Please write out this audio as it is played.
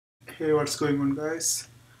Hey, what's going on, guys?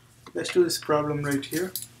 Let's do this problem right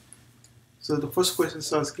here. So the first question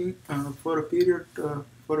is asking for a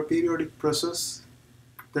periodic process,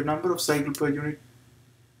 the number of cycle per unit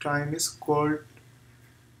time is called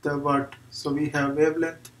the what? So we have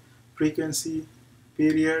wavelength, frequency,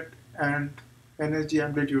 period, and energy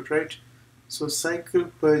amplitude, right? So cycle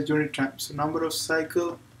per unit time. So number of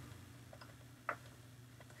cycle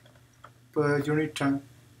per unit time.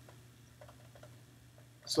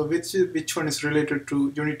 So which one is related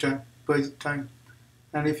to unit time per time?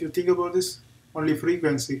 And if you think about this, only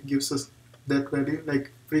frequency gives us that value.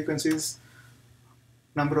 Like frequency is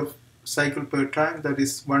number of cycle per time, that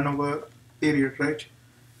is 1 over period, right?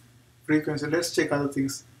 Frequency. Let's check other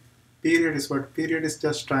things. Period is what? Period is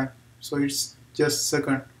just time, so it's just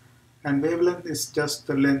second. And wavelength is just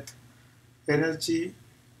the length. Energy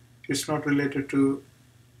is not related to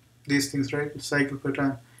these things, right? Cycle per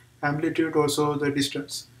time. Amplitude also the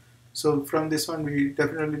distance. So from this one we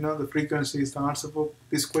definitely know the frequency is the answer for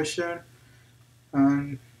this question,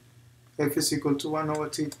 and F is equal to 1 over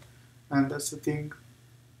T, and that's the thing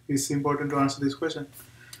is important to answer this question.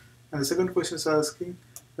 And the second question is asking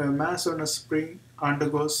a mass on a spring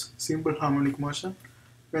undergoes simple harmonic motion.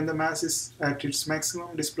 When the mass is at its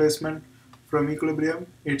maximum displacement from equilibrium,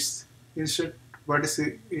 its instant what is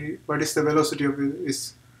the velocity of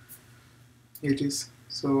it is.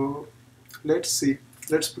 So let's see.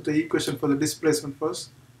 Let's put the equation for the displacement first.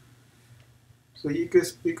 So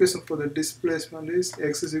equation for the displacement is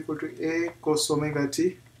x is equal to a cos omega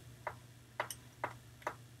t.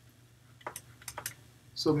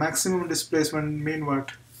 So maximum displacement mean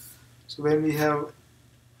what? So when we have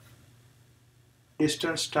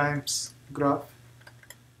distance times graph,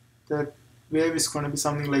 that wave is going to be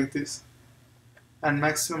something like this, and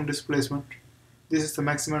maximum displacement, this is the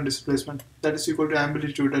maximum displacement, that is equal to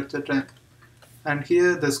amplitude at the time. And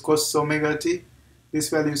here this cos omega t, this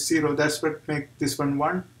value is 0, that's what make this one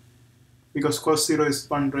 1, because cos 0 is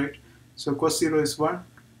 1, right? So cos 0 is 1,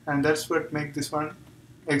 and that's what make this one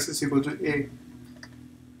x is equal to a.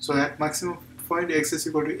 So at maximum point x is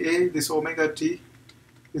equal to a, this omega t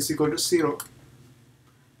is equal to 0.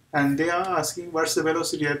 And they are asking what's the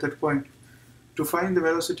velocity at that point. To find the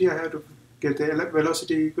velocity, I have to get the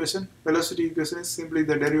velocity equation. Velocity equation is simply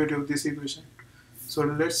the derivative of this equation. So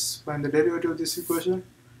let's find the derivative of this equation.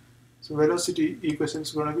 So velocity equation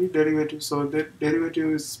is going to be derivative. So the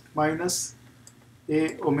derivative is minus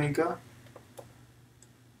a omega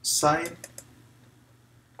sine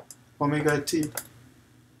omega t,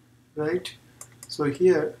 right? So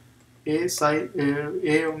here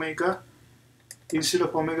a omega, instead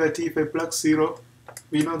of omega t, if I plug 0,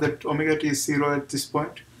 we know that omega t is 0 at this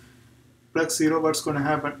point. Plug 0, what's going to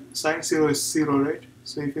happen? Sine 0 is 0, right?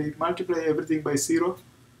 So if I multiply everything by 0,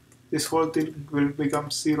 this whole thing will become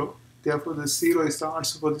 0. Therefore, the 0 is the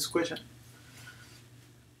answer for this question.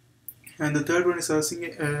 And the third one is asking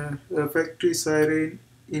a factory siren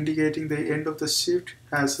indicating the end of the shift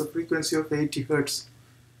has a frequency of 80 Hz.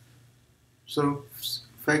 So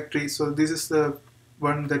factory, so this is the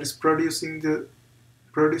one that is producing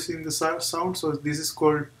the sound. So this is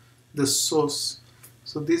called the source.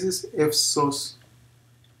 So this is F source.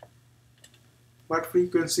 What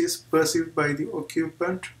frequency is perceived by the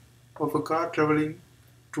occupant of a car traveling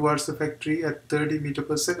towards the factory at 30 meters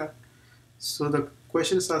per second? So the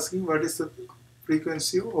question is asking what is the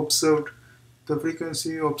frequency observed, the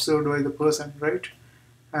frequency observed by the person, right?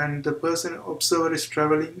 And the person observer is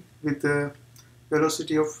traveling with the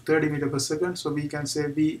velocity of 30 meters per second, so we can say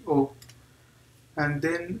VO. And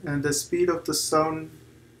then the speed of the sound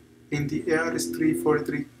in the air is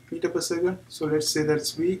 343 meters per second, so let's say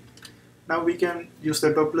that's V. Now we can use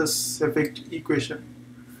the Dopplers effect equation.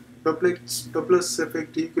 Dopplers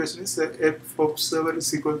effect equation is F observer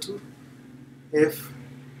is equal to F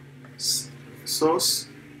source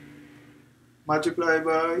multiplied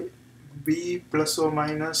by V plus or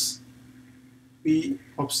minus V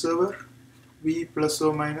observer, V plus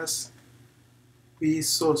or minus V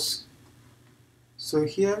source. So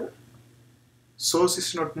here source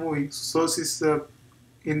is not moving, source is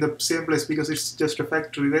in the same place because it's just a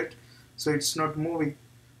factory, right? So it's not moving.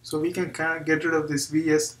 So we can get rid of this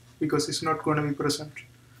Vs because it's not going to be present.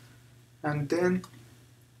 And then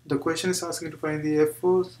the question is asking to find the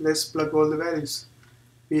FO. Let's plug all the values.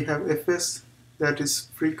 We have Fs, that is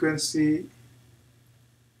frequency,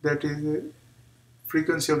 that is the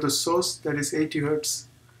frequency of the source, that is 80 Hz.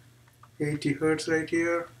 80 Hz right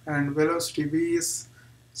here. And velocity V is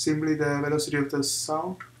simply the velocity of the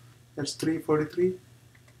sound, that's 343.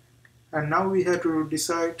 And now we have to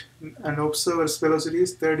decide, an observer's velocity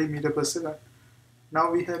is 30 meters per second.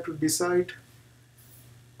 Now we have to decide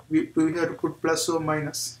we have to put plus or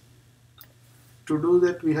minus. To do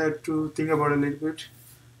that, we have to think about a little bit.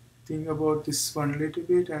 Think about this one a little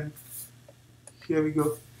bit, and here we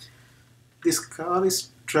go. This car is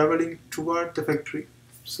traveling toward the factory.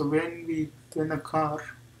 So when a car,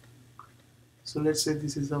 so let's say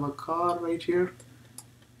this is our car right here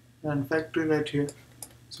and factory right here.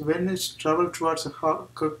 So when it's travel towards a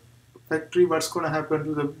factory, what's going to happen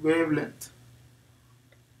to the wavelength?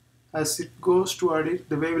 As it goes toward it,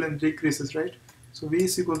 the wavelength decreases, right? So V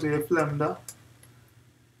is equal to F lambda.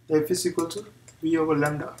 F is equal to V over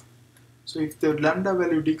lambda. So if the lambda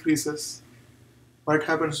value decreases, what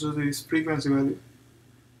happens to this frequency value?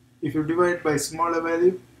 If you divide by smaller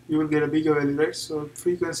value, you will get a bigger value, right? So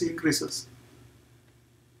frequency increases.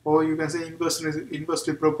 Or you can say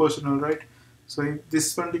inversely proportional, right? So if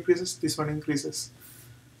this one decreases, this one increases.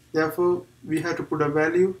 Therefore, we have to put a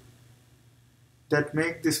value that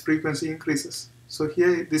make this frequency increases. So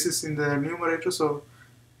here, this is in the numerator, so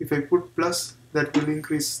if I put plus, that will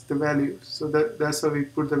increase the value. So that's how we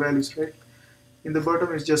put the values, right? In the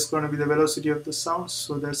bottom is just going to be the velocity of the sound,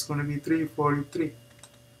 so that's going to be 343.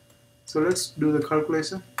 So let's do the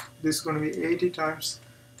calculation. This is going to be 80 times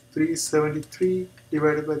 373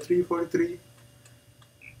 divided by 343.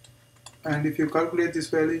 And if you calculate this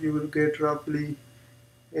value, you will get roughly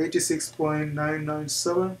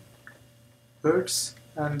 86.997 Hertz,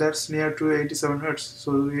 and that's near to 87 Hertz.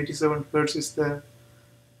 So 87 Hertz is the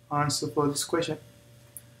answer for this question.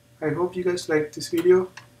 I hope you guys liked this video.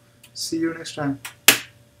 See you next time.